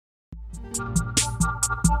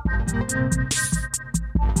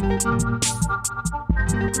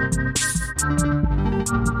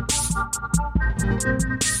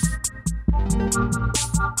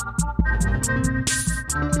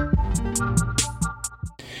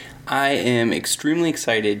I am extremely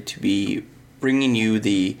excited to be bringing you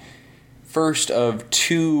the first of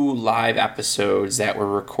 2 live episodes that were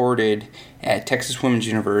recorded at Texas Women's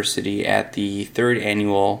University at the 3rd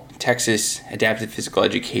Annual Texas Adaptive Physical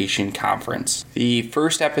Education Conference. The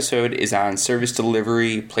first episode is on service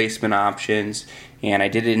delivery, placement options, and I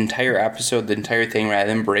did an entire episode, the entire thing, rather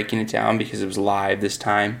than breaking it down because it was live this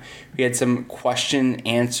time. We had some question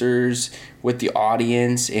answers with the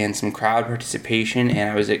audience and some crowd participation, and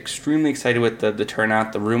I was extremely excited with the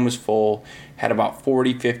turnout. The room was full, had about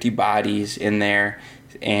 40-50 bodies in there,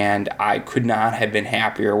 and I could not have been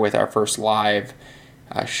happier with our first live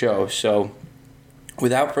show. So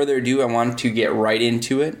without further ado, I wanted to get right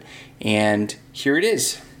into it, and here it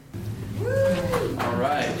is. All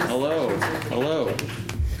right. Hello.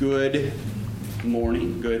 Good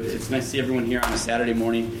morning. Good. It's nice to see everyone here on a Saturday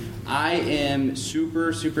morning. I am super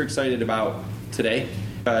excited about today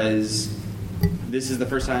because this is the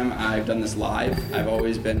first time I've done this live. I've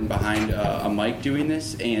always been behind a mic doing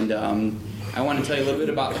this, and I want to tell you a little bit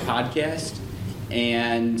about the podcast,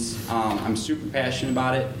 and I'm super passionate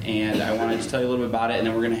about it, and I wanted to tell you a little bit about it, and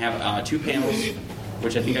then we're going to have 2 panels,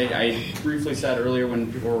 which I think I briefly said earlier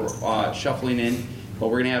when people were shuffling in, but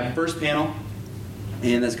we're going to have the first panel,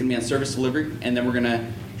 and that's going to be on service delivery, and then we're going to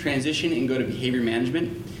transition and go to behavior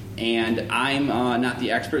management, and I'm not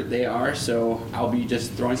the expert, they are, so I'll be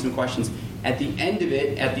just throwing some questions. At the end of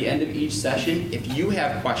it, at the end of each session, if you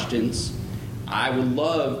have questions, I would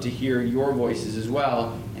love to hear your voices as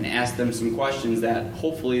well and ask them some questions that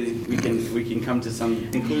hopefully we can come to some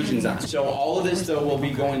conclusions on. So all of this, though, will be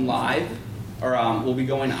going live, or will be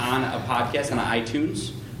going on a podcast on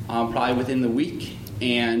iTunes, probably within the week,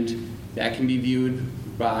 and that can be viewed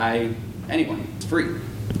by anyone. It's free.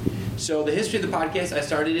 So the history of the podcast, I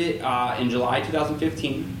started it in July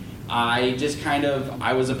 2015. I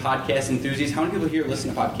was a podcast enthusiast. How many people here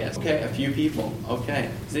listen to podcasts? Okay, a few people. Okay.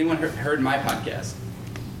 Has anyone heard my podcast?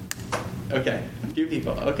 Okay, a few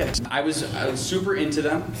people. Okay. I was super into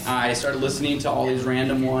them. I started listening to all these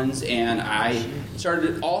random ones, and I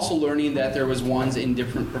started also learning that there was ones in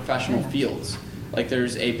different professional fields. Like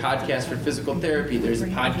there's a podcast for physical therapy, there's a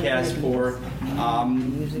podcast for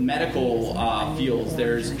medical fields,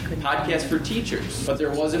 there's podcasts for teachers, but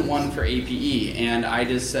there wasn't one for APE, and I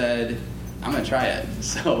just said, I'm going to try it.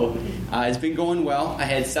 So it's been going well. I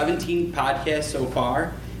had 17 podcasts so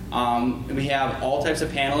far. We have all types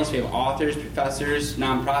of panelists. We have authors, professors,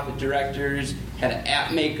 nonprofit directors, had an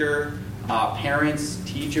app maker, parents,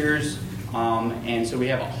 teachers, and so we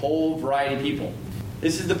have a whole variety of people.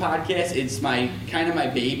 This is the podcast. It's my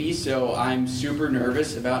baby, so I'm super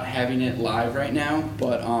nervous about having it live right now.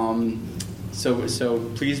 But so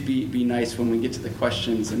please be nice when we get to the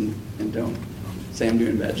questions and don't say I'm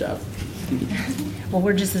doing a bad job. Well,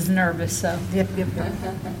 we're just as nervous, so. Yep.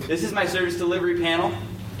 This is my service delivery panel,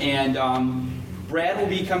 and Brad will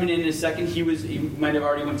be coming in a second. He might have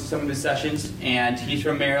already went to some of his sessions, and he's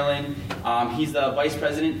from Maryland. He's the vice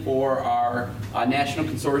president for our national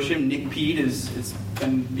consortium. NICPED it's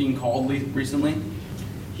been being called recently.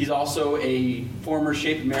 He's also a former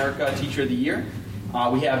Shape America Teacher of the Year.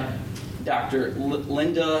 We have Dr.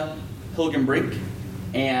 Linda Hilgenbrink,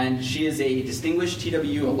 and she is a distinguished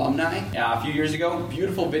TWU alumni. A few years ago,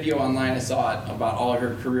 beautiful video online, I saw it, about all of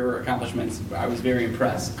her career accomplishments. I was very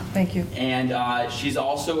impressed. Thank you. And she's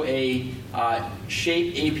also a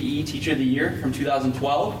Shape APE Teacher of the Year from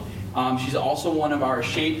 2012. She's also one of our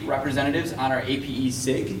Shape representatives on our APE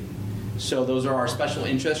SIG. So those are our special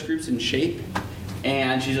interest groups in Shape.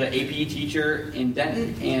 And she's an APE teacher in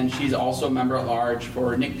Denton, and she's also a member at large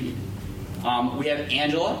for NICPED. We have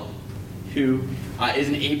Angela, who is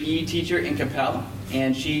an APE teacher in Capel,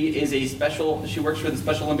 and she works for the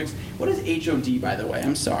Special Olympics. What is HOD, by the way?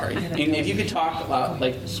 I'm sorry. And if you could talk about,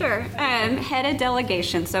 Sure. Head of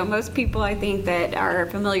delegation. So most people, I think, that are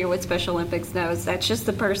familiar with Special Olympics knows that's just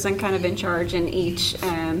the person kind of in charge in each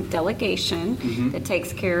delegation that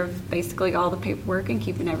takes care of basically all the paperwork and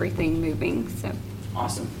keeping everything moving. So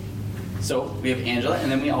awesome. So we have Angela, and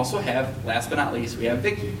then we also have, last but not least, we have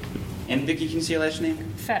Vicki. And Vicki, can you say your last name?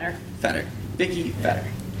 Fetter. Vicki Fetter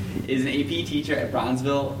is an AP teacher at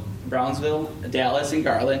Brownsville, Dallas, and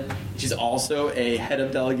Garland. She's also a head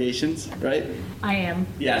of delegations, right? I am.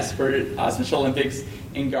 Yes, for Special Olympics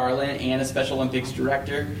in Garland, and a Special Olympics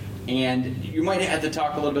director. And you might have to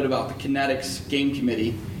talk a little bit about the Kinetics Game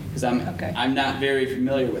Committee because Okay. I'm not very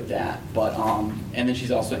familiar with that. But and then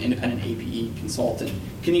she's also an independent APE consultant.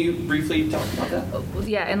 Can you briefly talk about that?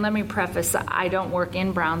 Yeah, and let me preface, I don't work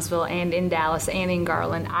in Brownsville and in Dallas and in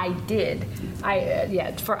Garland. I've been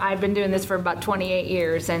doing this for about 28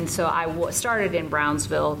 years, and so I started in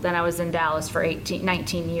Brownsville, then I was in Dallas for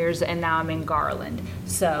 19 years, and now I'm in Garland.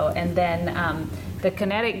 So, and then the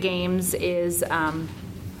Kinetic Games is an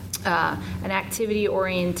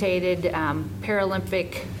activity-orientated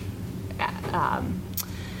Paralympic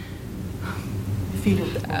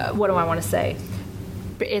what do I want to say?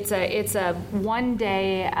 It's a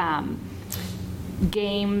one-day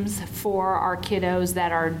games for our kiddos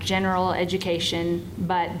that are general education,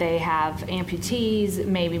 but they have amputees,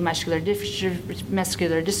 maybe muscular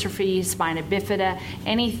dystrophy, spina bifida,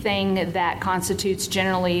 anything that constitutes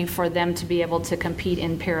generally for them to be able to compete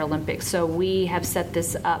in Paralympics. So we have set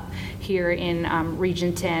this up here in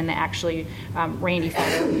Region 10. Actually, Randy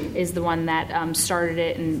Feather is the one that started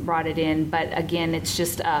it and brought it in. But again, it's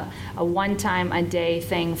just a one-time a day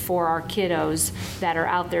thing for our kiddos that are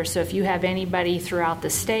out there. So if you have anybody throughout the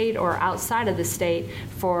state or outside of the state,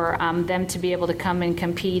 for them to be able to come and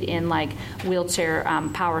compete in like wheelchair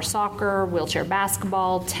power soccer, wheelchair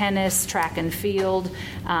basketball, tennis, track and field,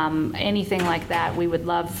 anything like that, we would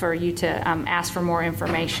love for you to ask for more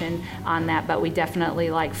information on that. But we definitely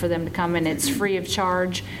like for them to come, and it's free of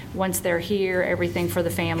charge once they're here, everything for the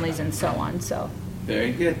families and so on. So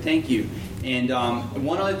very good, thank you. And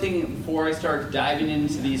one other thing before I start diving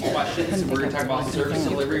into these questions, we're going to talk about service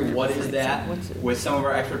delivery. What is that with some of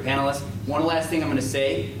our expert panelists? One last thing I'm going to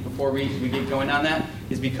say before we get going on that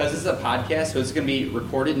is because this is a podcast, so it's going to be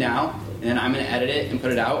recorded now, and then I'm going to edit it and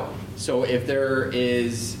put it out. So if there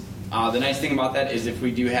is, the nice thing about that is if we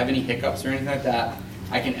do have any hiccups or anything like that,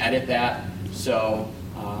 I can edit that. So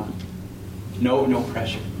no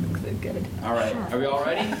pressure. good. All right, are we all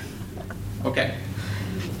ready? Okay.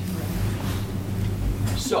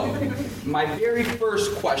 So, my very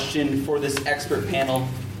first question for this expert panel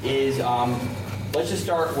is, let's just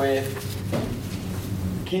start with,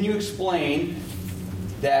 can you explain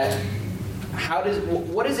that,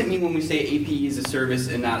 what does it mean when we say APE is a service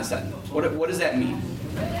and not a setting? What does that mean?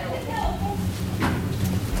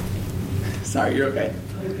 Sorry, you're okay.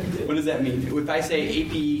 What does that mean? If I say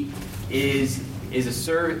APE is a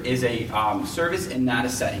service and not a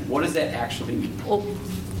setting, what does that actually mean? Well,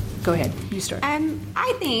 go ahead. You start.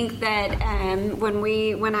 I think that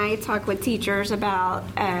when I talk with teachers about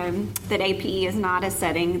that APE is not a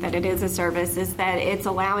setting, that it is a service, is that it's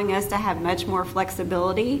allowing us to have much more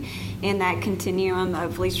flexibility in that continuum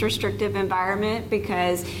of least restrictive environment.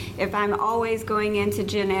 Because if I'm always going into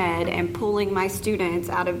gen ed and pulling my students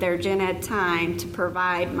out of their gen ed time to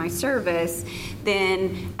provide my service,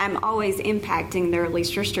 then I'm always impacting their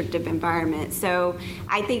least restrictive environment. So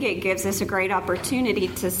I think it gives us a great opportunity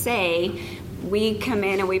to say we come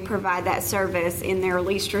in and we provide that service in their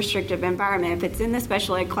least restrictive environment. If it's in the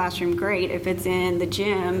special ed classroom, great. If it's in the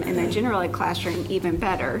gym and the general ed classroom, even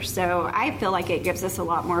better. So I feel like it gives us a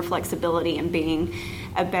lot more flexibility in being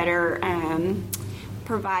a better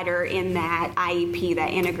provider in that IEP,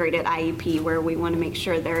 that integrated IEP, where we want to make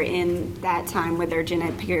sure they're in that time with their gen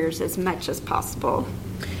ed peers as much as possible.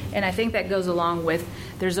 And I think that goes along with,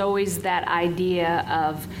 there's always that idea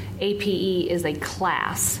of APE is a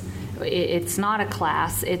class. It's not a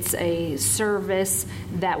class, it's a service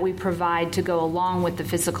that we provide to go along with the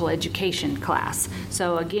physical education class.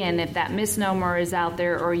 So again, if that misnomer is out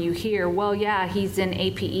there, or you hear, well, yeah, he's in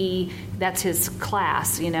APE, that's his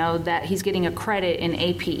class, that he's getting a credit in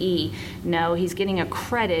APE. No, he's getting a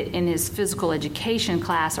credit in his physical education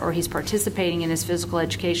class, or he's participating in his physical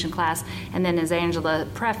education class. And then, as Angela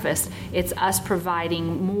prefaced, it's us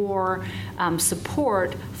providing more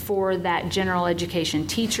support for that general education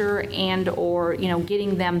teacher and or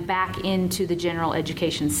getting them back into the general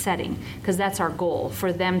education setting, because that's our goal,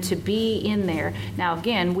 for them to be in there. Now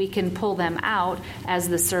again, we can pull them out as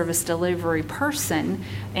the service delivery person,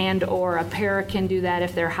 and or a para can do that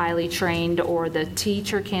if they're highly trained, or the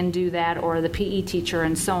teacher can do that, or the PE teacher,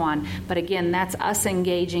 and so on. But again, that's us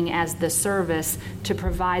engaging as the service to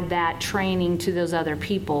provide that training to those other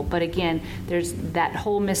people. But again, there's that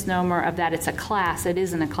whole misnomer of that it's a class. It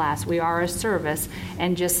isn't a class. We are a service.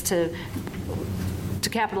 And just to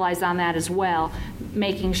capitalize on that as well,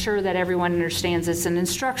 making sure that everyone understands it's an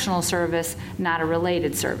instructional service, not a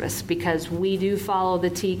related service, because we do follow the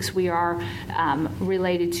TEKS. We are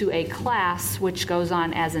related to a class which goes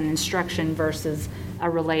on as an instruction versus a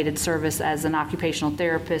related service as an occupational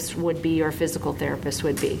therapist would be or physical therapist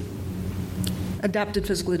would be. Adapted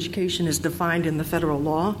physical education is defined in the federal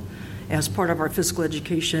law as part of our physical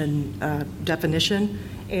education definition,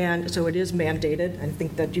 And so it is mandated. I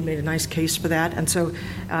think that you made a nice case for that. And so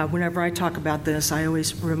whenever I talk about this, I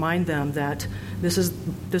always remind them that this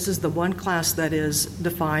is the one class that is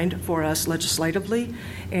defined for us legislatively,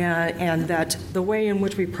 and that the way in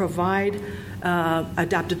which we provide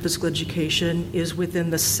adapted physical education is within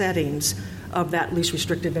the settings of that least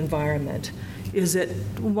restrictive environment. Is it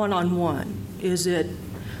one-on-one? Is it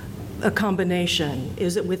a combination?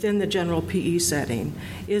 Is it within the general PE setting?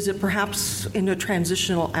 Is it perhaps in a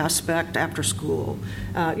transitional aspect after school?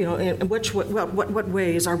 In what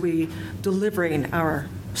ways are we delivering our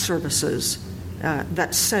services?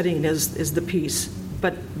 That setting is the piece,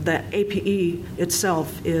 but the APE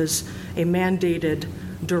itself is a mandated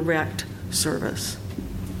direct service.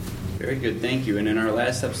 Very good, thank you. And in our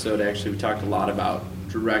last episode, actually, we talked a lot about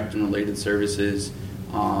direct and related services,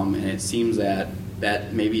 and it seems that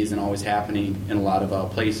maybe isn't always happening in a lot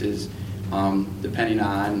of places, depending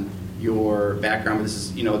on your background. But this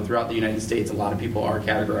is, throughout the United States, a lot of people are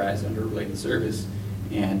categorized under related service,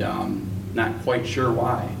 and not quite sure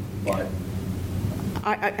why, but...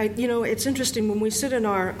 it's interesting when we sit in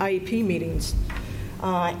our IEP meetings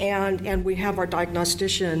and we have our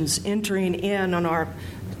diagnosticians entering in on our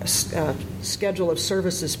schedule of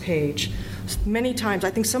services page. Many times, I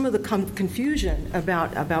think some of the confusion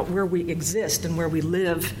about where we exist and where we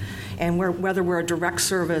live and whether we're a direct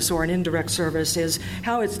service or an indirect service is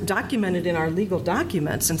how it's documented in our legal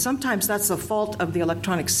documents. And sometimes that's the fault of the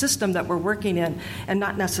electronic system that we're working in and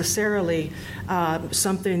not necessarily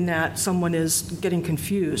something that someone is getting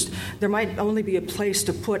confused. There might only be a place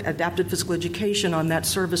to put adapted physical education on that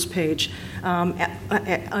service page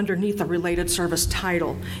underneath a related service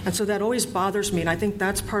title. And so that always bothers me, and I think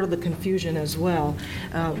that's part of the confusion as well.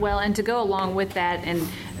 And to go along with that, and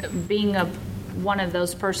being one of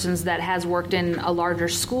those persons that has worked in a larger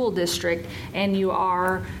school district, and you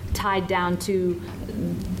are tied down to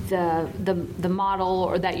the model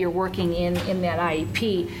or that you're working in that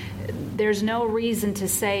IEP, there's no reason to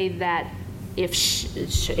say that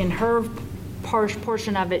if in her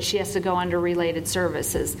portion of it, she has to go under related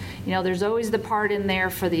services. There's always the part in there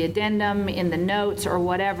for the addendum, in the notes or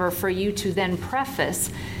whatever, for you to then preface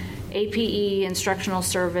APE instructional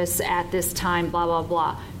service at this time, blah, blah,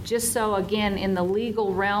 blah. Just so, again, in the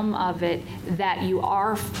legal realm of it, that you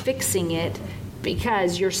are fixing it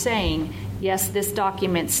because you're saying, yes, this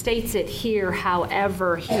document states it here,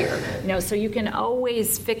 however, here. So you can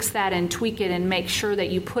always fix that and tweak it and make sure that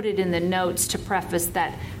you put it in the notes to preface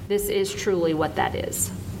that this is truly what that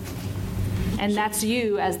is. And that's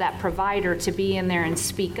you as that provider to be in there and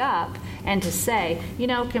speak up and to say,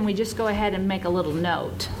 can we just go ahead and make a little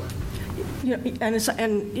note?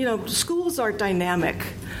 Schools are dynamic.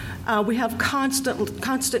 We have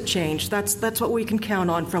constant change. That's what we can count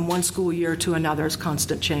on from one school year to another is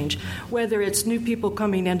constant change. Whether it's new people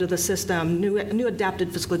coming into the system, new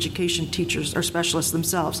adapted physical education teachers or specialists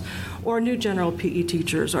themselves, or new general PE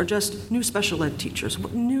teachers, or just new special ed teachers.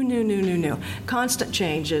 New. Constant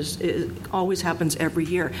change always happens every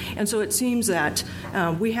year. And so it seems that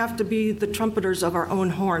we have to be the trumpeters of our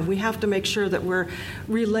own horn. We have to make sure that we're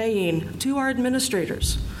relaying to our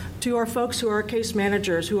administrators, to our folks who are case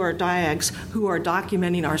managers, who are diags, who are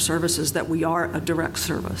documenting our services, that we are a direct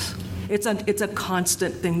service. It's a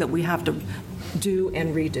constant thing that we have to do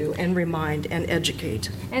and redo and remind and educate.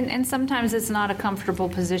 And sometimes it's not a comfortable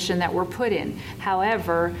position that we're put in.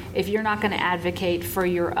 However, if you're not going to advocate for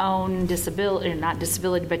your own disability, not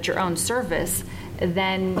disability, but your own service,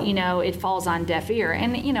 then, it falls on deaf ear.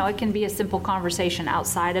 And, it can be a simple conversation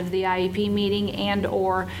outside of the IEP meeting and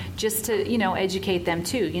or just to, educate them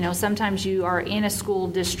too. Sometimes you are in a school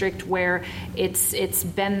district where it's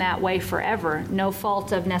been that way forever. No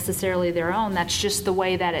fault of necessarily their own. That's just the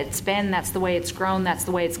way that it's been. That's the way it's grown. That's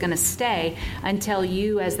the way it's going to stay until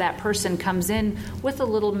you as that person comes in with a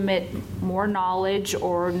little bit more knowledge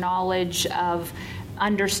or knowledge of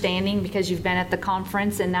understanding because you've been at the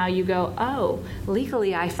conference and now you go, oh,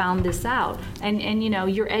 legally I found this out. And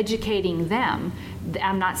you're educating them.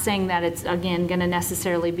 I'm not saying that it's, again, going to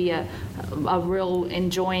necessarily be a real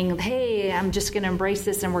enjoying, hey, I'm just going to embrace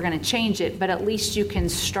this and we're going to change it, but at least you can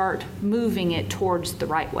start moving it towards the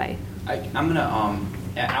right way. I want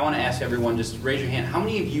to ask everyone, just raise your hand. How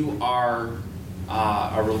many of you are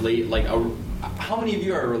how many of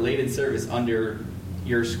you are a related service under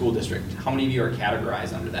your school district? How many of you are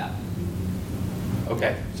categorized under that?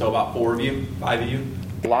 Okay, so about 4 of you, 5 of you?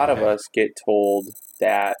 A lot of us get told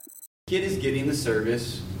that kid is getting the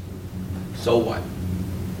service, so what?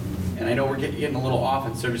 And I know we're getting a little off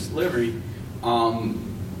in service delivery.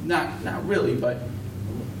 Not really, but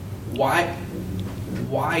why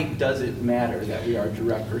why does it matter that we are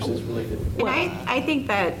direct versus related? And I think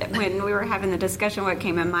that when we were having the discussion, what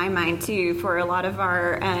came in my mind too, for a lot of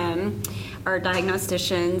our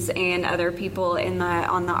diagnosticians and other people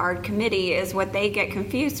on the ARD committee, is what they get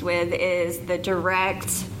confused with is the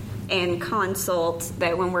direct and consult,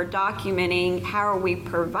 that when we're documenting how are we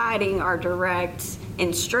providing our direct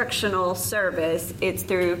instructional service, it's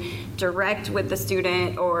through direct with the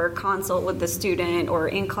student or consult with the student or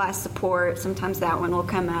in-class support. Sometimes that one will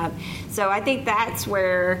come up. So I think that's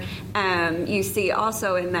where you see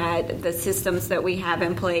also in that the systems that we have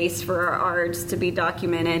in place for our ARDs to be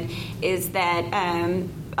documented is that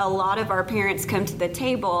a lot of our parents come to the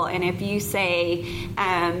table, and if you say,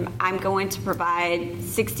 I'm going to provide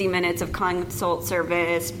 60 minutes of consult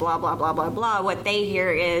service, blah, blah, blah, blah, blah, what they hear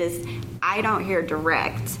is, I don't hear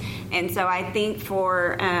direct. And so I think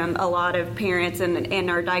for a lot of parents and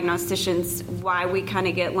our diagnosticians, why we kind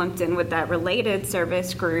of get lumped in with that related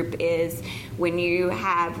service group is when you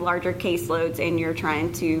have larger caseloads and you're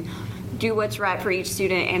trying to do what's right for each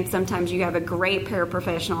student, and sometimes you have a great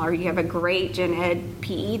paraprofessional or you have a great gen ed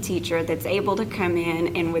PE teacher that's able to come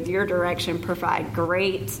in and with your direction provide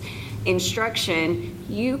great instruction,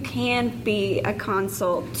 you can be a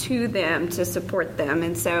consult to them to support them.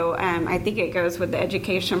 And so I think it goes with the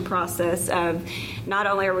education process of not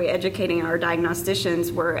only are we educating our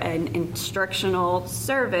diagnosticians, we're an instructional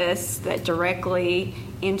service that directly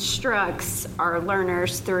instructs our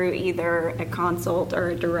learners through either a consult or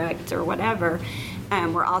a direct or whatever.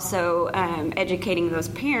 We're also educating those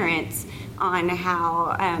parents on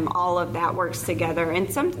how all of that works together. And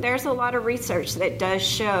there's a lot of research that does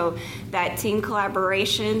show that team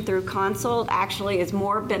collaboration through consult actually is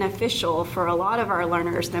more beneficial for a lot of our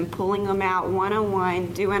learners than pulling them out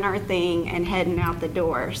one-on-one, doing our thing, and heading out the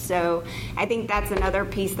door. So I think that's another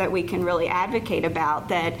piece that we can really advocate about,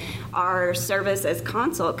 that our service as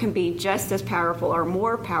consult can be just as powerful or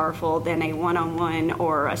more powerful than a one-on-one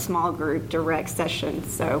or a small group direct session.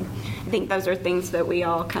 So I think those are things that we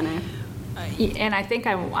all kind of... And I think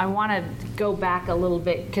I want to go back a little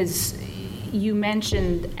bit, because you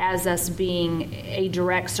mentioned as us being a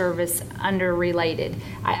direct service under related.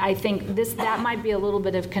 I think that might be a little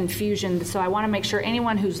bit of confusion, so I want to make sure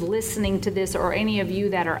anyone who's listening to this or any of you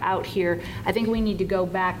that are out here, I think we need to go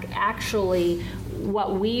back. Actually,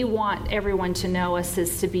 what we want everyone to know us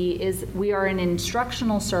as to be is we are an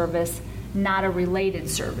instructional service, not a related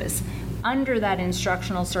service. Under that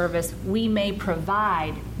instructional service, we may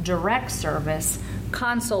provide direct service,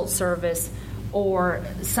 consult service, or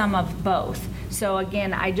some of both. So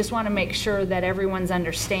again, I just want to make sure that everyone's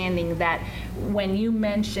understanding that when you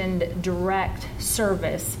mentioned direct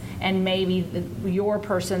service, and maybe your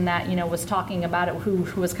person that was talking about it, who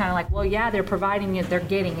was kind of like, well, yeah, they're providing it, they're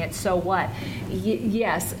getting it, so what?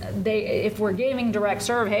 Yes, if we're giving direct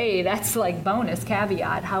serve, hey, that's like bonus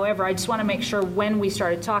caveat. However, I just want to make sure when we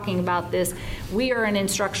started talking about this, we are an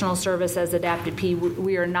instructional service as Adapted P.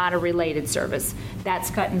 We are not a related service.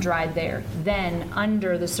 That's cut and dried there. Then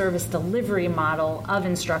under the service delivery model of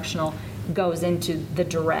instructional goes into the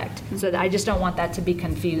direct. So I just don't want that to be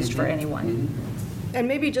confused for anyone. And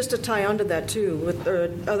maybe just to tie onto that too, with the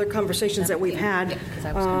other conversations that we've had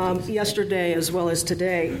yesterday as well as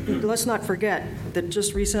today, let's not forget that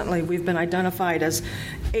just recently we've been identified as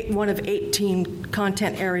one of 18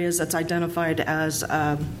 content areas that's identified as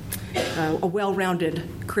a well-rounded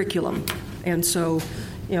curriculum. And so,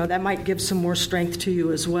 that might give some more strength to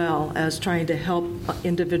you as well as trying to help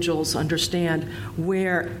individuals understand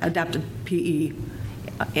where adapted PE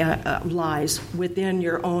lies within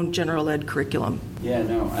your own general ed curriculum. Yeah,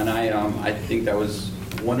 no, and I think that was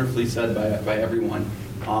wonderfully said by everyone.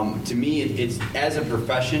 To me, it's as a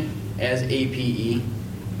profession, as APE,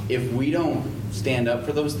 if we don't stand up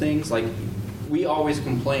for those things, like we always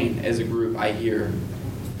complain as a group, I hear,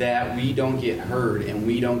 that we don't get heard and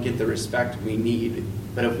we don't get the respect we need.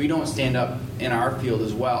 But if we don't stand up in our field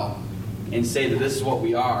as well and say that this is what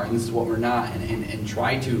we are and this is what we're not, and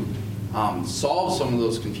try to solve some of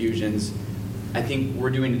those confusions, I think we're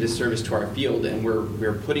doing a disservice to our field, and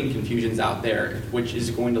we're putting confusions out there, which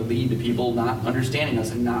is going to lead to people not understanding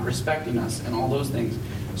us and not respecting us and all those things.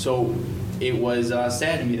 So it was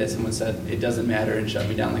sad to me that someone said it doesn't matter and shut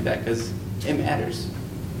me down like that, because it matters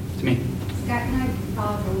to me. Scott, can I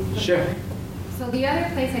follow up a little bit? Sure. So the other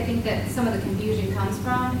place I think that some of the confusion comes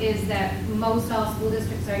from is that most all school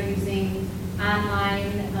districts are using online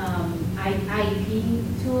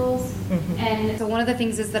IEP tools. And so one of the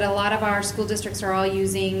things is that a lot of our school districts are all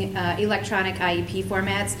using electronic IEP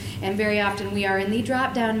formats, and very often we are in the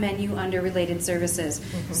drop-down menu under related services.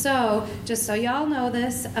 So just so y'all know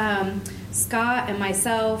this, Scott and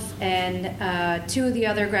myself and 2 of the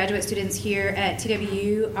other graduate students here at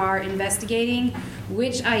TWU are investigating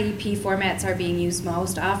which IEP formats are being used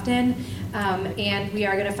most often, and we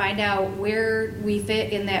are going to find out where we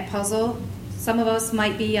fit in that puzzle. Some of us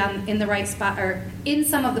might be in the right spot, or in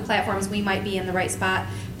some of the platforms we might be in the right spot,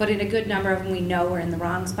 but in a good number of them we know we're in the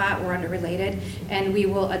wrong spot, we're underrelated, and we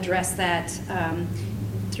will address that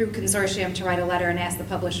through consortium to write a letter and ask the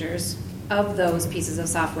publishers of those pieces of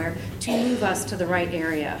software to move us to the right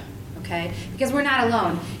area, okay? Because we're not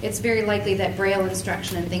alone. It's very likely that Braille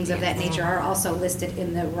instruction and things of that nature are also listed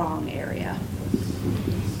in the wrong area.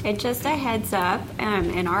 And just a heads up,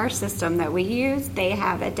 in our system that we use, they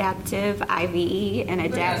have adaptive IVE and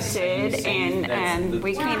adapted, and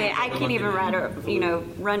we can't. I can't even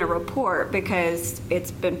run a report because it's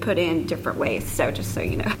been put in different ways. So just so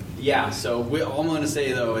you know. Yeah. So all I'm going to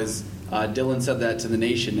say though is Dylan said that to the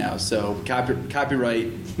nation now. So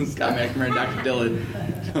copyright Scott McNamara and Dr.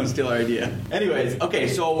 Dylan. Don't steal our idea. Anyways, okay.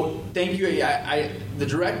 So thank you. The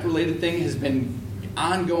direct related thing has been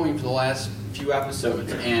ongoing for the last few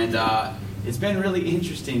episodes, and it's been really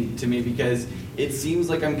interesting to me because it seems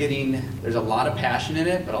like there's a lot of passion in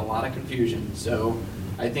it, but a lot of confusion. So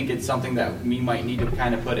I think it's something that we might need to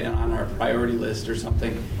kind of put in on our priority list or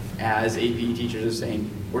something, as APE teachers are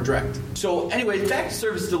saying, we're direct. So anyways, back to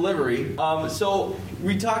service delivery. So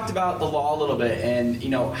we talked about the law a little bit, and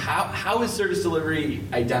how is service delivery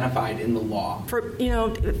identified in the law?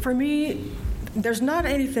 For me, there's not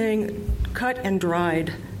anything cut and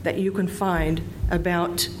dried that you can find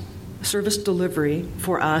about service delivery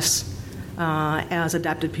for us as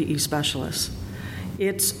adapted PE specialists.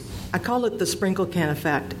 I call it the sprinkle can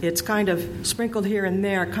effect. It's kind of sprinkled here and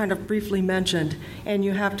there, kind of briefly mentioned, and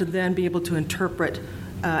you have to then be able to interpret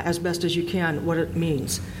as best as you can what it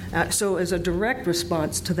means. So as a direct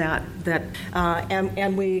response to that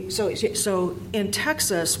so in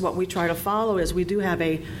Texas, what we try to follow is we do have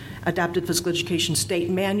a Adapted Physical Education State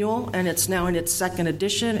Manual, and it's now in its 2nd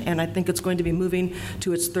edition, and I think it's going to be moving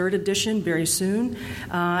to its 3rd edition very soon.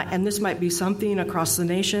 And this might be something across the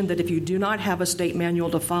nation that if you do not have a state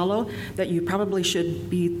manual to follow, that you probably should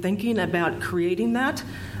be thinking about creating that.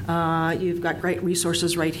 You've got great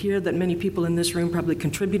resources right here that many people in this room probably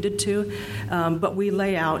contributed to, but we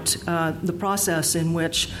lay out the process in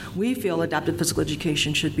which we feel adapted physical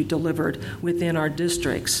education should be delivered within our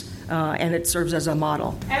districts, and it serves as a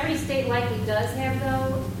model. Every state likely does have,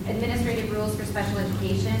 though, administrative rules for special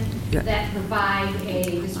education that provide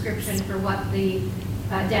a description for what the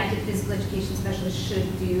adapted physical education specialist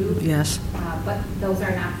should do. Yes. But those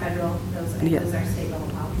are not federal. Those are state level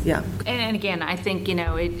policies. Yeah. And again, I think,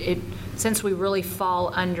 since we really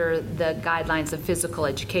fall under the guidelines of physical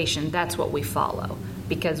education, that's what we follow,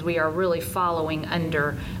 because we are really following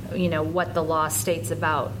under, what the law states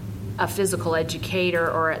about a physical educator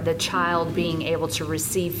or the child being able to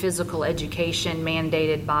receive physical education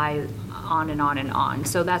mandated by on and on and on.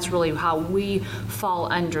 So that's really how we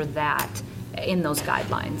fall under that in those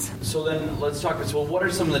guidelines. So then let's talk. So what are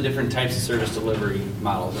some of the different types of service delivery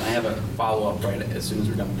models? And I have a follow-up right as soon as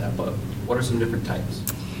we're done with that, but what are some different types?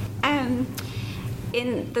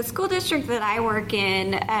 In the school district that I work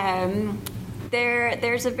in,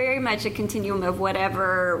 there's a very much a continuum of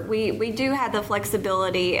whatever. We do have the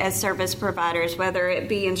flexibility as service providers, whether it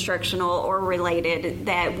be instructional or related,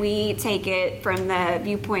 that we take it from the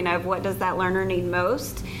viewpoint of what does that learner need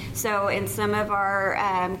most. So in some of our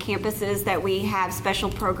campuses that we have special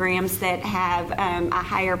programs that have a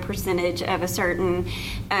higher percentage of a certain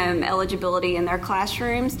eligibility in their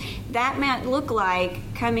classrooms, that might look like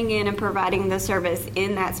coming in and providing the service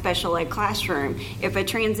in that special ed classroom. If a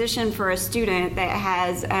transition for a student that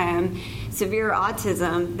has severe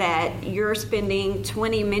autism, that you're spending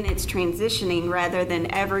 20 minutes transitioning rather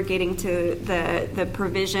than ever getting to the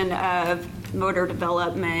provision of motor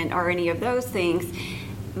development or any of those things,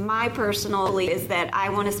 my personal belief is that I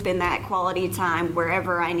want to spend that quality time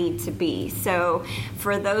wherever I need to be. So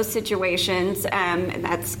for those situations,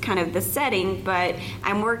 that's kind of the setting, but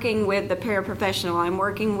I'm working with the paraprofessional, I'm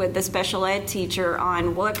working with the special ed teacher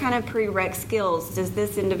on what kind of prereq skills does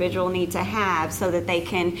this individual need to have so that they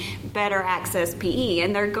can better access PE.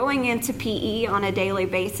 And they're going into PE on a daily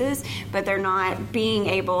basis, but they're not being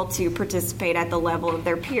able to participate at the level of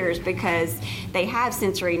their peers because they have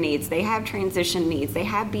sensory needs, they have transition needs, they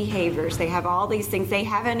have have behaviors, they have all these things. They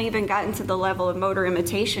haven't even gotten to the level of motor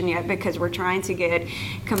imitation yet because we're trying to get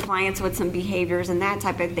compliance with some behaviors and that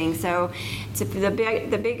type of thing. So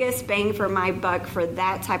the biggest bang for my buck for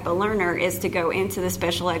that type of learner is to go into the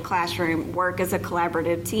special ed classroom, work as a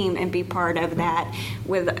collaborative team, and be part of that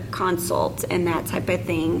with consult and that type of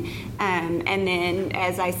thing. And then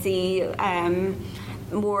as I see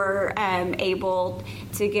more able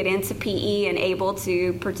to get into PE and able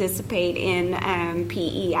to participate in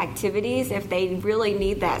PE activities, if they really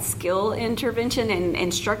need that skill intervention and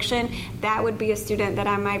instruction, that would be a student that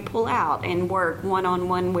I might pull out and work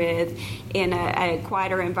one-on-one with in a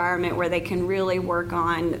quieter environment where they can really work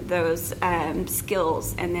on those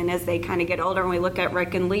skills. And then as they kind of get older and we look at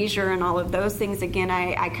rec and leisure and all of those things, again,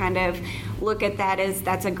 I kind of look at that as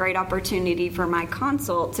that's a great opportunity for my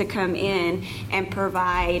consult to come in and provide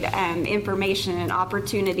information and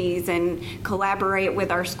opportunities and collaborate with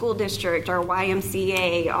our school district, our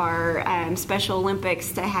YMCA, our Special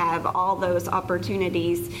Olympics, to have all those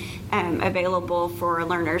opportunities available for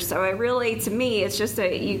learners. So it really, to me, it's just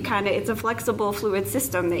it's a flexible, fluid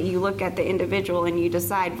system that you look at the individual and you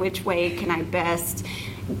decide which way can I best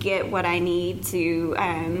get what I need to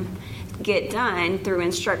get done through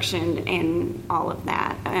instruction and all of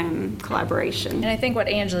that collaboration. And I think what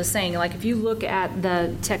Angela's saying, like if you look at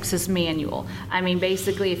the Texas manual, I mean,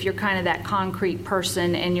 basically if you're kind of that concrete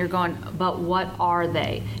person and you're going, but what are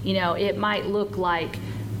they? You know, it might look like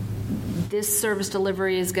this service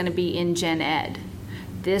delivery is going to be in Gen Ed.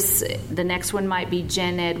 The next one might be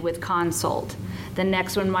Gen Ed with consult. The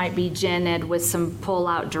next one might be Gen Ed with some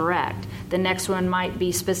pull-out direct. The next one might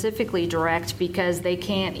be specifically direct because they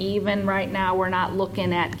can't even, right now, we're not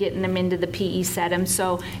looking at getting them into the PE setting,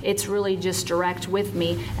 so it's really just direct with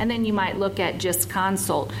me. And then you might look at just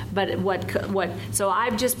consult. But so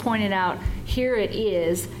I've just pointed out, here it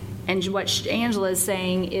is, and what Angela is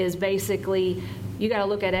saying is basically, you got to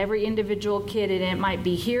look at every individual kid, and it might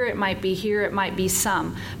be here, it might be here, it might be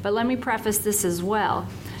some. But let me preface this as well.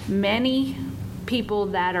 Many people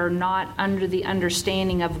that are not under the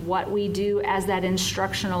understanding of what we do as that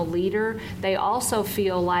instructional leader, they also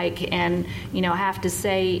feel like, and have to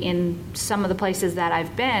say in some of the places that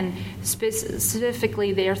I've been,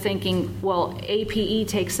 specifically they're thinking, well, APE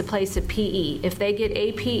takes the place of PE. If they get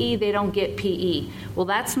APE, they don't get PE. Well,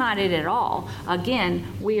 that's not it at all. Again,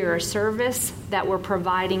 we are a service that we're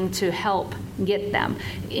providing to help get them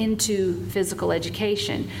into physical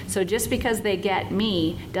education. So just because they get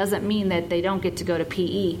me doesn't mean that they don't get to go to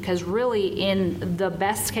PE, because really in the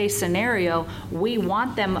best case scenario, we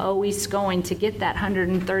want them always going to get that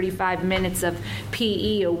 135 minutes of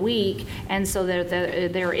PE a week, and so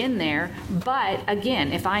they're in there. But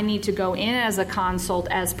again, if I need to go in as a consult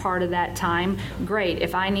as part of that time, great.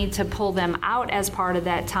 If I need to pull them out as part of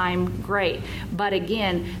that time, great. But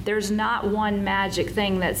again, there's not one magic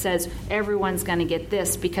thing that says everyone's going to get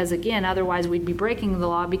this, because again, otherwise we'd be breaking the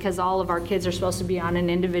law, because all of our kids are supposed to be on an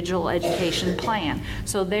individual education plan.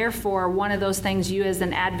 So therefore, one of those things you as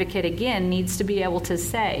an advocate, again, needs to be able to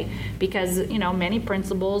say, because many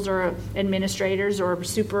principals or administrators or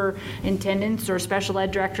superintendents or special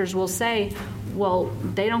ed directors will say, well,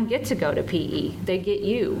 they don't get to go to PE, they get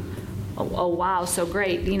you. Oh wow, so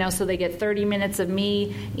great. So they get 30 minutes of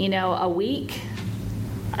me, a week.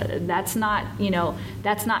 That's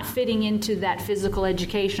not fitting into that physical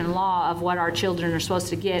education law of what our children are supposed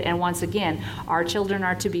to get. And once again, our children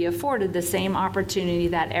are to be afforded the same opportunity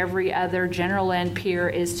that every other general ed peer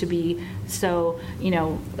is to be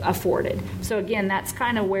afforded. So again, that's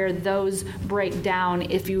kind of where those break down.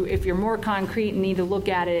 If you're more concrete and need to look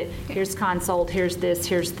at it, here's consult, here's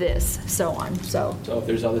this, so on. So if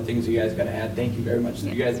there's other things you guys got to add, thank you very much.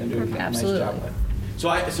 You guys have been doing a nice job with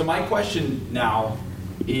it. So my question now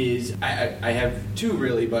is, I have two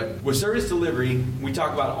really, but with service delivery, we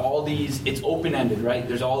talk about all these, it's open-ended, right?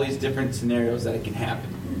 There's all these different scenarios that it can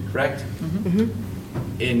happen, correct?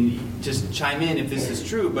 Mm-hmm. And just chime in if this is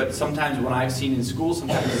true, but sometimes what I've seen in schools,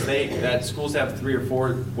 sometimes that schools have 3 or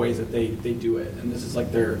 4 ways that they do it, and this is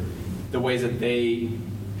like the ways that they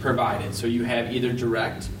provide it. So you have either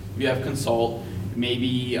direct, you have consult,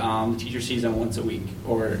 maybe the teacher sees them once a week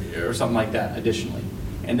or something like that additionally.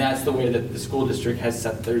 And that's the way that the school district has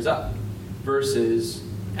set theirs up versus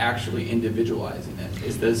actually individualizing it.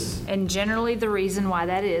 Is this? And generally the reason why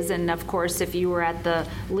that is, and of course if you were at the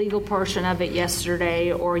legal portion of it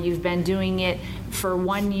yesterday, or you've been doing it for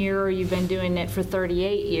 1 year, or you've been doing it for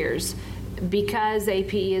 38 years, because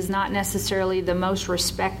APE is not necessarily the most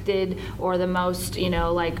respected or the most,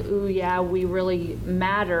 ooh, yeah, we really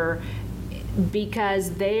matter,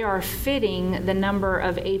 because they are fitting the number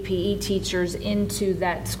of APE teachers into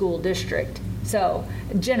that school district. So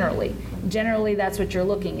generally that's what you're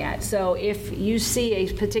looking at. So if you see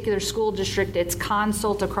a particular school district, it's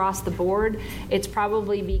consult across the board, it's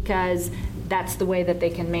probably because that's the way that they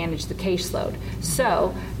can manage the caseload.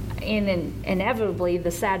 So inevitably,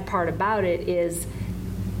 the sad part about it is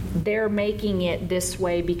they're making it this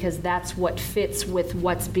way because that's what fits with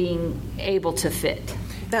what's being able to fit.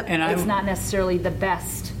 It's not necessarily the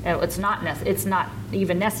best. It's not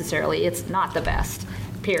even necessarily. It's not the best.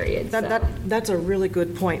 Period. That's a really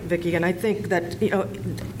good point, Vicki. And I think that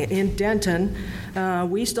in Denton,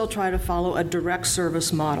 we still try to follow a direct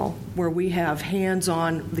service model where we have hands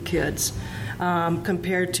on the kids.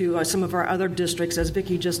 Compared to some of our other districts, as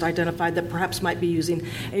Vicki just identified, that perhaps might be using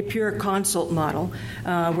a pure consult model,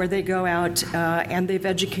 where they go out and they've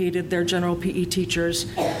educated their general PE teachers,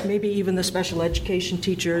 maybe even the special education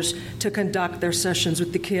teachers, to conduct their sessions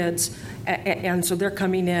with the kids. And so they're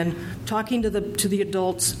coming in, talking to the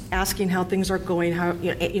adults, asking how things are going, how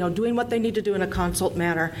doing what they need to do in a consult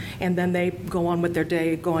manner, and then they go on with their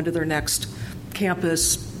day, go on to their next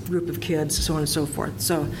campus group of kids, so on and so forth.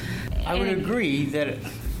 So I would agree that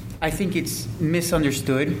I think it's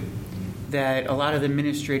misunderstood that a lot of the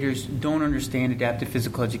administrators don't understand adaptive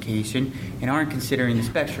physical education and aren't considering the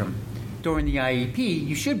spectrum. During the IEP,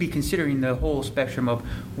 you should be considering the whole spectrum of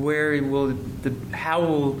how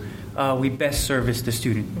will we best service the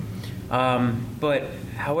student. But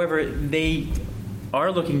however, they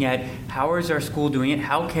are looking at how is our school doing it,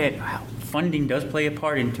 how funding does play a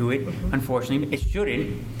part into it. Unfortunately, it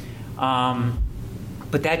shouldn't.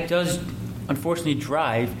 But that does, unfortunately,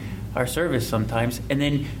 drive our service sometimes. And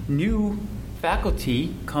then new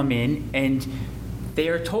faculty come in and they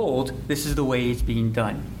are told this is the way it's being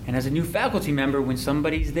done. And as a new faculty member, when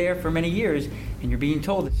somebody's there for many years and you're being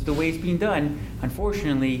told this is the way it's being done,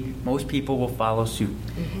 unfortunately, most people will follow suit.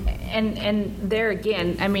 And there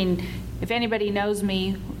again, I mean, if anybody knows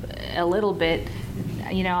me a little bit,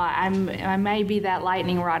 I may be that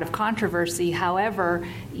lightning rod of controversy. However,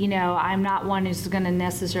 I'm not one who's going to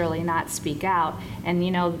necessarily not speak out. And,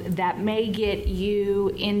 that may get you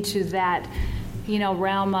into that,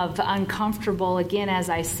 realm of uncomfortable, again, as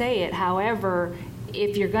I say it. However,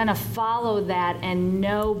 if you're going to follow that and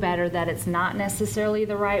know better that it's not necessarily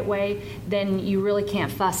the right way, then you really can't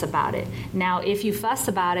fuss about it. Now, if you fuss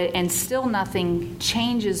about it and still nothing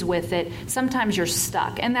changes with it, sometimes you're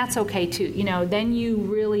stuck, and that's okay too. Then you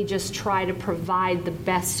really just try to provide the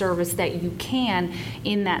best service that you can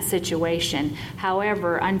in that situation.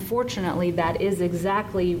 However, unfortunately, that is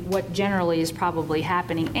exactly what generally is probably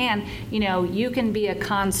happening. And, you can be a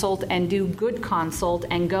consult and do good consult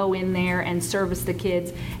and go in there and service the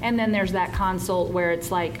kids, and then there's that consult where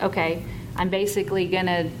it's like, okay, I'm basically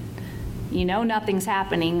gonna, nothing's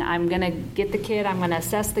happening. I'm gonna get the kid, I'm gonna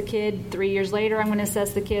assess the kid. 3 years later, I'm gonna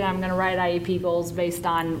assess the kid. I'm gonna write IEP goals based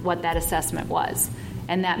on what that assessment was,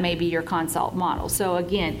 and that may be your consult model. So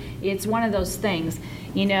again, it's one of those things,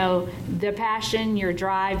 the passion, your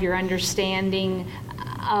drive, your understanding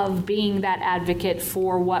of being that advocate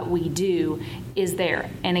for what we do is there.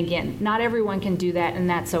 And again, not everyone can do that, and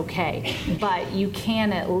that's okay. But you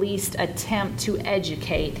can at least attempt to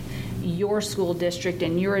educate your school district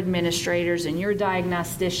and your administrators and your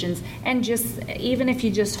diagnosticians, and just, even if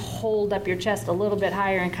you just hold up your chest a little bit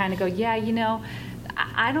higher and kind of go, yeah,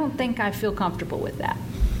 I don't think I feel comfortable with that.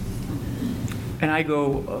 And I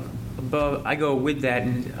go with that,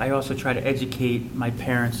 and I also try to educate my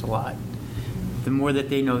parents a lot. The more that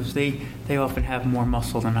they know, they often have more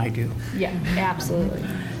muscle than I do. Yeah, absolutely.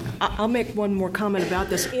 I'll make one more comment about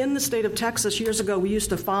this. In the state of Texas, years ago, we used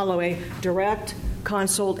to follow a direct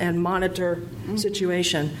consult and monitor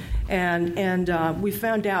situation. And we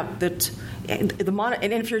found out that and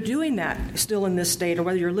if you're doing that still in this state, or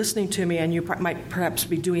whether you're listening to me and you might perhaps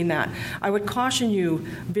be doing that, I would caution you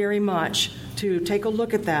very much to take a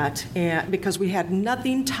look at that, because we had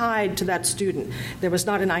nothing tied to that student. There was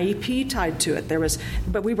not an IEP tied to it.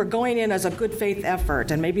 But we were going in as a good faith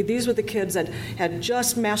effort, and maybe these were the kids that had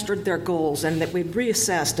just mastered their goals, and that we'd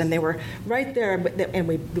reassessed, and they were right there, and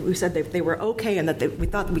we said they were okay, and that we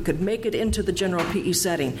thought we could make it into the general PE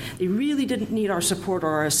setting. They really didn't need our support or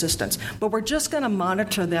our assistance, but we're just going to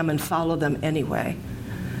monitor them and follow them anyway.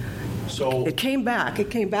 So it came back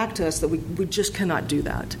to us that we just cannot do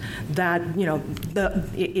that. That,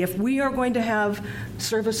 if we are going to have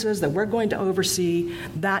services that we're going to oversee,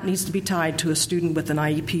 that needs to be tied to a student with an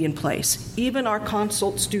IEP in place. Even our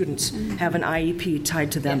consult students have an IEP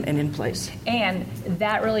tied to them and in place. And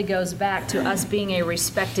that really goes back to us being a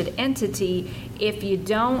respected entity. If you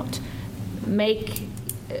don't make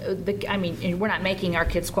we're not making our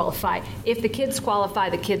kids qualify. If the kids qualify,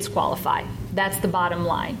 the kids qualify. That's the bottom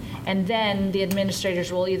line. And then the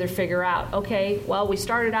administrators will either figure out, okay, well, we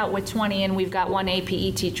started out with 20 and we've got one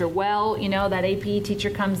APE teacher. Well, that APE teacher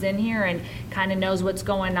comes in here and kind of knows what's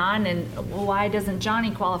going on, and well, why doesn't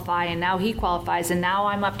Johnny qualify? And now he qualifies, and now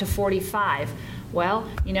I'm up to 45. Well,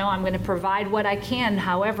 I'm going to provide what I can.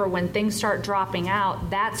 However, when things start dropping out,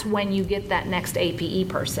 that's when you get that next APE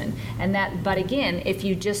person. But again, if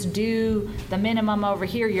you just do the minimum over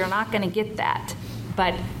here, you're not going to get that.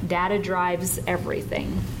 But data drives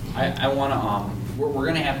everything. I want to. We're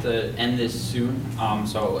going to have to end this soon.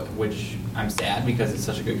 Which I'm sad because it's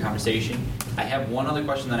such a good conversation. I have one other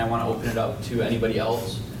question that I want to open it up to anybody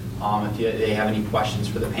else. If they have any questions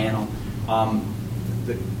for the panel.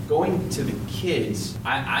 Going to the kids,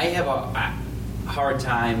 I have a hard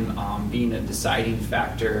time being a deciding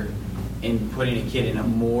factor in putting a kid in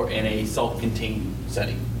a self-contained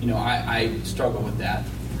setting. I struggle with that.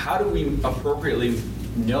 How do we appropriately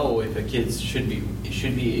know if a kid should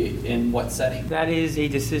be in what setting? That is a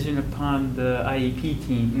decision upon the IEP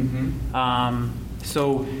team. Mm-hmm.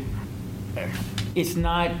 So it's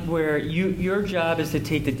not where your job is to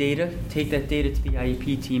take that data to the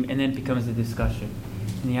IEP team, and then it becomes a discussion.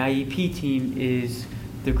 And the IEP team is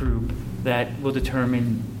the group that will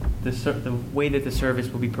determine the way that the service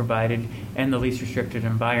will be provided and the least restricted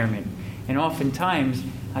environment. And oftentimes,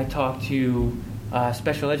 I talk to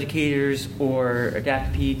special educators or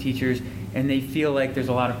adaptive PE teachers, and they feel like there's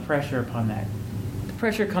a lot of pressure upon that. The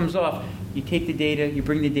pressure comes off. You take the data, you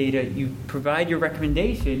bring the data, you provide your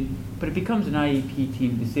recommendation, but it becomes an IEP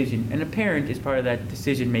team decision, and a parent is part of that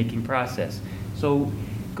decision-making process. So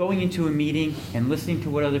going into a meeting and listening to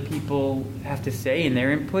what other people have to say and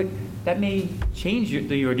their input, that may change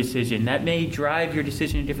your decision. That may drive your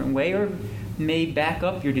decision a different way, or may back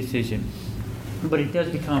up your decision. But it does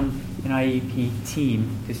become an IEP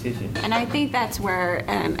team decision. And I think that's where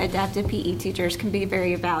adaptive PE teachers can be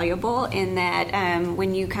very valuable, in that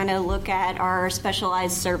when you kind of look at our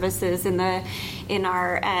specialized services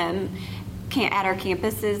at our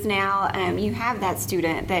campuses now, you have that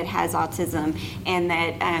student that has autism, and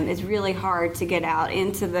that is really hard to get out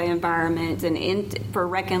into the environment and for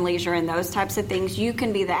rec and leisure and those types of things. You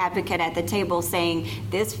can be the advocate at the table saying,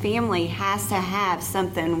 this family has to have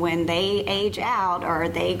something when they age out or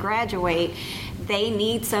they graduate. They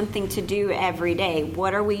need something to do every day.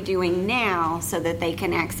 What are we doing now so that they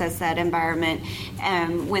can access that environment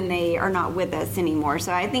when they are not with us anymore?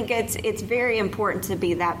 So I think it's very important to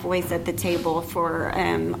be that voice at the table for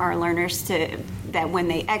our learners, that when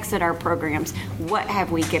they exit our programs, what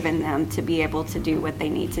have we given them to be able to do what they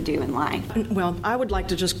need to do in life? Well, I would like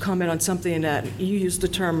to just comment on something that you used the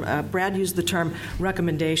term, Brad used the term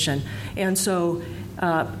recommendation. And so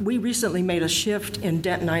we recently made a shift in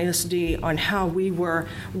Denton ISD on how we were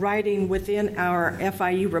writing within our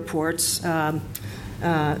FIU reports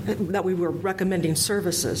that we were recommending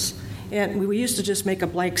services. And we used to just make a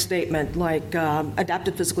blank statement like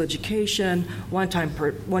adaptive physical education, one time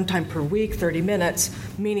per week, 30 minutes,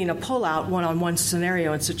 meaning a pull-out one-on-one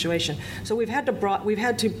scenario and situation. So we've had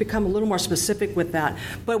to become a little more specific with that.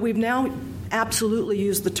 But we've now absolutely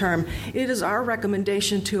used the term, it is our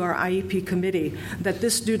recommendation to our IEP committee that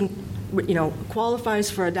this student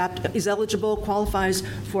qualifies for is eligible, qualifies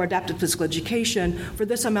for adaptive physical education for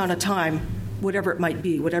this amount of time, whatever it might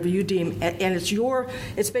be, whatever you deem, and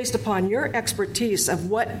it's based upon your expertise of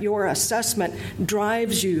what your assessment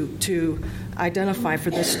drives you to identify for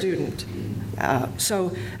this student.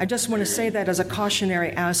 So I just want to say that as a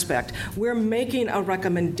cautionary aspect. We're making a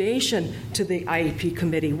recommendation to the IEP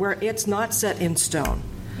committee where it's not set in stone.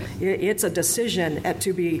 It's a decision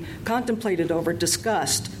to be contemplated over,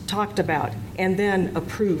 discussed, talked about, and then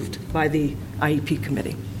approved by the IEP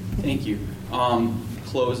committee. Thank you.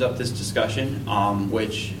 Close up this discussion,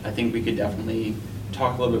 which I think we could definitely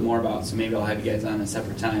talk a little bit more about, so maybe I'll have you guys on a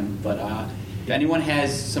separate time. But if anyone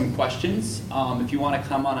has some questions, if you want to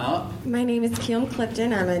come on up. My name is Kim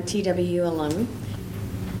Clifton. I'm a TWU alum.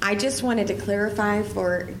 I just wanted to clarify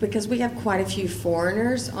because we have quite a few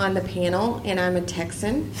foreigners on the panel, and I'm a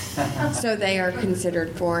Texan, so they are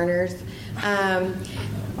considered foreigners.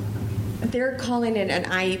 They're calling it an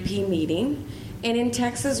IEP meeting, and in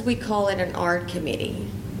Texas we call it an ARD committee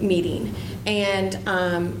meeting. And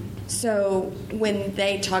so when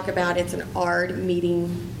they talk about it's an ARD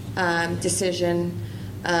meeting decision,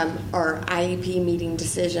 or IEP meeting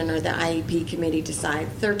decision, or the IEP committee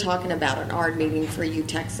decides, they're talking about an ARD meeting for you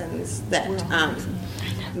Texans that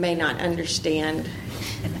may not understand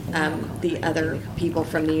the other people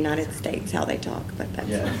from the United States, how they talk. But that's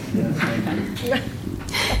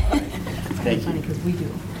Thank you. Because we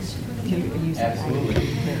do.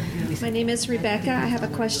 Absolutely. My name is Rebecca. I have a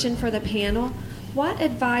question for the panel. What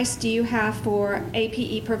advice do you have for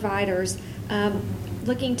APE providers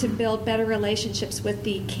looking to build better relationships with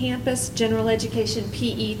the campus general education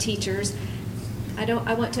PE teachers?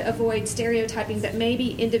 I want to avoid stereotyping, but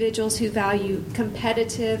maybe individuals who value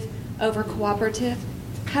competitive over cooperative.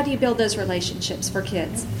 How do you build those relationships for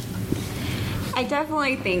kids? I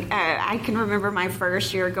definitely think I can remember my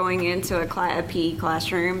first year going into a PE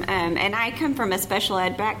classroom, and I come from a special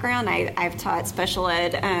ed background. I've taught special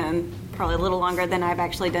ed probably a little longer than I've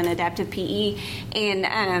actually done adaptive PE,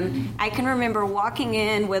 and I can remember walking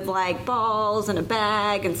in with like balls and a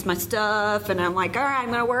bag and my stuff, and I'm like, all right, I'm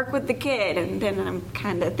going to work with the kid, and then I'm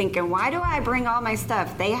kind of thinking, why do I bring all my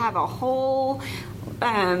stuff? They have a whole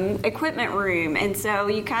equipment room, and so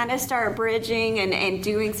you kind of start bridging and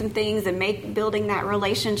doing some things and building that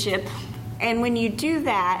relationship. And when you do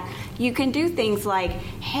that, you can do things like,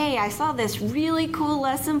 hey, I saw this really cool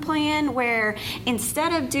lesson plan where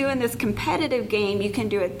instead of doing this competitive game, you can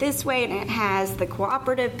do it this way, and it has the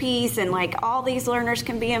cooperative piece, and like all these learners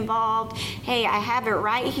can be involved. Hey, I have it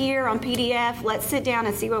right here on PDF. Let's sit down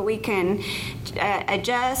and see what we can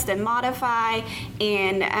adjust and modify.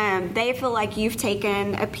 And they feel like you've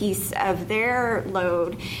taken a piece of their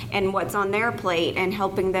load and what's on their plate and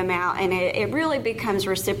helping them out. And it really becomes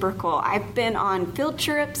reciprocal. I've been on field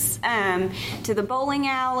trips to the bowling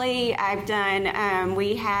alley. I've done,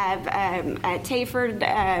 we have at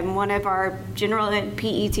Tayford, one of our general ed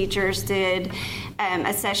PE teachers did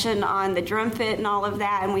a session on the drum fit and all of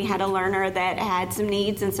that, and we had a learner that had some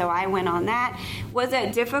needs, and so I went on that. Was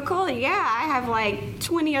it difficult? Yeah, I have like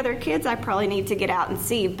 20 other kids I probably need to get out and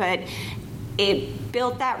see, but it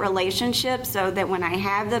built that relationship so that when I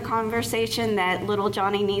have the conversation that little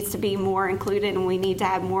Johnny needs to be more included and we need to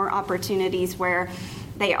have more opportunities where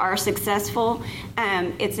they are successful,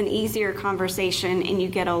 it's an easier conversation and you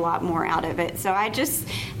get a lot more out of it. So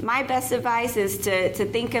my best advice is to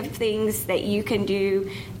think of things that you can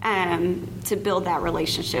do to build that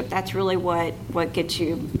relationship. That's really what gets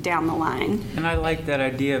you down the line. And I like that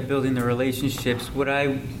idea of building the relationships. What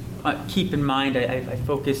I keep in mind, I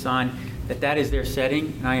focus on that is their setting,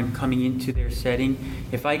 and I am coming into their setting.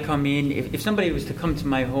 If I come in, if somebody was to come to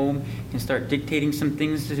my home and start dictating some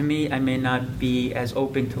things to me, I may not be as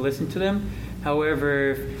open to listen to them.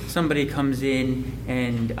 However, if somebody comes in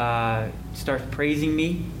and starts praising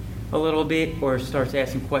me a little bit or starts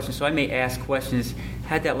asking questions, so I may ask questions.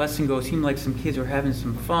 How'd that lesson go? It seemed like some kids were having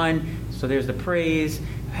some fun, so there's the praise.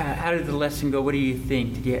 How did the lesson go? What do you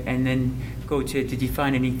think? And then go to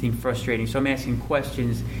define anything frustrating. So I'm asking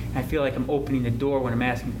questions, and I feel like I'm opening the door when I'm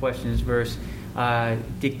asking questions versus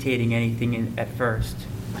dictating anything at first.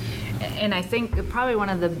 And I think probably one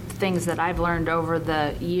of the things that I've learned over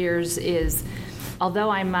the years is, although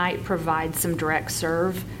I might provide some direct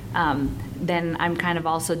serve, then I'm kind of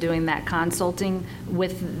also doing that consulting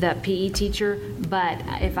with the PE teacher. But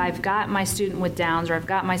if I've got my student with Downs, or I've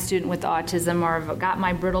got my student with autism, or I've got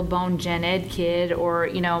my brittle bone gen ed kid, or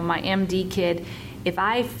my MD kid, if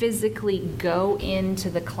I physically go into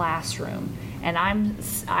the classroom and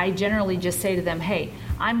I generally just say to them, hey,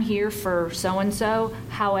 I'm here for so-and-so,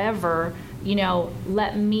 however,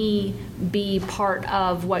 let me be part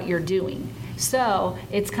of what you're doing. So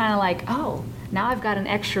it's kind of like, oh, now I've got an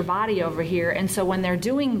extra body over here, and so when they're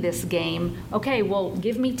doing this game, okay, well,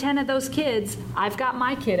 give me 10 of those kids. I've got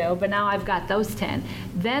my kiddo, but now I've got those 10.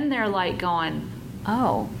 Then they're like going,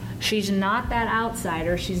 oh, she's not that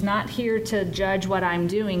outsider. She's not here to judge what I'm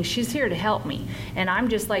doing. She's here to help me. And I'm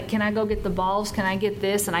just like, can I go get the balls? Can I get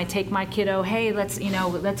this? And I take my kiddo, hey, let's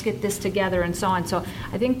get this together, and so on. So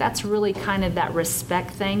I think that's really kind of that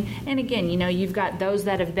respect thing. And again, you've got those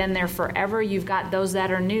that have been there forever. You've got those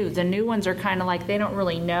that are new. The new ones are kind of like they don't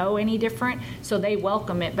really know any different, so they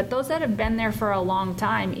welcome it. But those that have been there for a long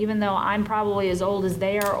time, even though I'm probably as old as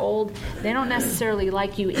they are old, they don't necessarily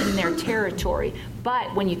like you in their territory.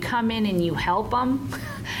 But when you come in and you help them,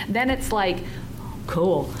 then it's like,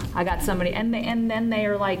 cool, I got somebody. And then they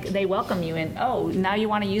are like, they welcome you in. Oh, now you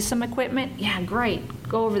want to use some equipment? Yeah, great.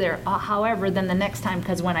 Go over there. However, then the next time,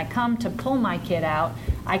 because when I come to pull my kid out,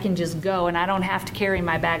 I can just go and I don't have to carry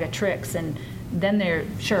my bag of tricks. And then they're,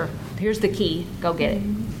 sure, here's the key. Go get it.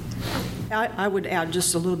 I would add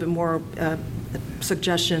just a little bit more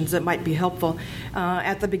suggestions that might be helpful.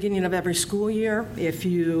 At the beginning of every school year, if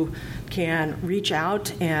you can reach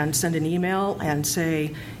out and send an email and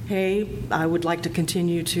say, hey, I would like to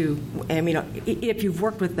continue to, if you've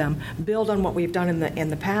worked with them, build on what we've done in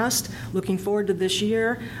the past. Looking forward to this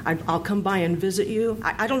year. I'll come by and visit you.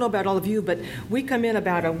 I don't know about all of you, but we come in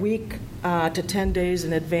about a week to 10 days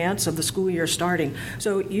in advance of the school year starting.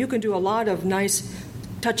 So you can do a lot of nice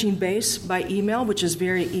touching base by email, which is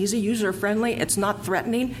very easy, user-friendly. It's not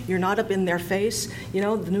threatening. You're not up in their face. You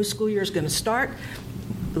know, the new school year is going to start.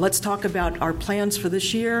 Let's talk about our plans for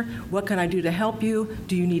this year. What can I do to help you?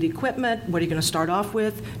 Do you need equipment? What are you going to start off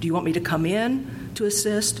with? Do you want me to come in to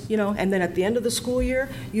assist? You know, and then at the end of the school year,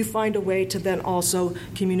 you find a way to then also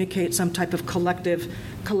communicate some type of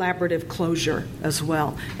collaborative closure as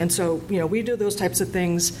well. And so, you know, we do those types of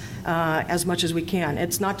things as much as we can.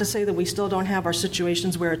 It's not to say that we still don't have our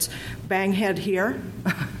situations where it's bang head here,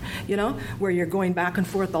 you know, where you're going back and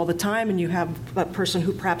forth all the time and you have a person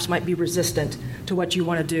who perhaps might be resistant to what you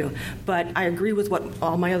want to do. But I agree with what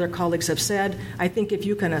all my other colleagues have said. I think if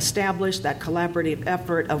you can establish that collaborative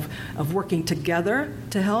effort of working together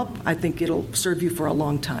to help, I think it'll serve you for a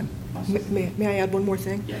long time. May I add one more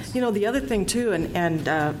thing? Yes. You know, the other thing, too, and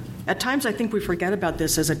at times I think we forget about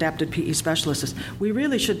this as adapted PE specialists, we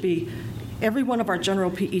really should be, every one of our general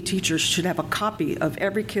PE teachers should have a copy of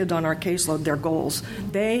every kid on our caseload, their goals.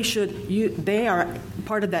 They are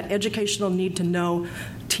part of that educational need to know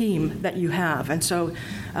team that you have. And so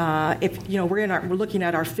if, you know, we're looking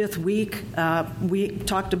at our 5th week, we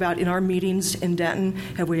talked about in our meetings in Denton,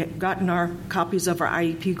 have we gotten our copies of our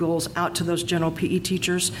IEP goals out to those general PE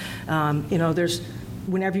teachers? You know,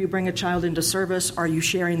 whenever you bring a child into service, are you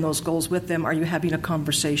sharing those goals with them? Are you having a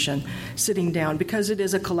conversation, sitting down? Because it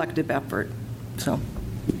is a collective effort. So,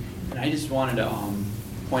 and I just wanted to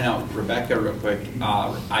point out Rebecca real quick.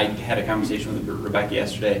 I had a conversation with Rebecca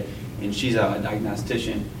yesterday, and she's a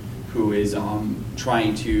diagnostician who is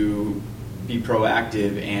trying to be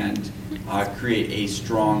proactive and create a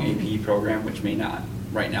strong APE program, which may not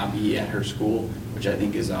right now be at her school, which I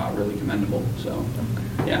think is really commendable. So,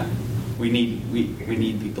 yeah. We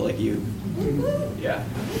need people like you. Yeah.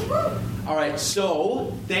 All right.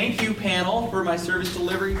 So thank you, panel, for my service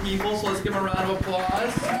delivery people. So let's give them a round of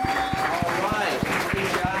applause. All right. Great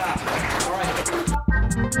job.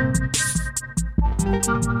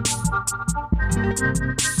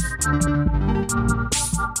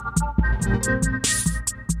 All right.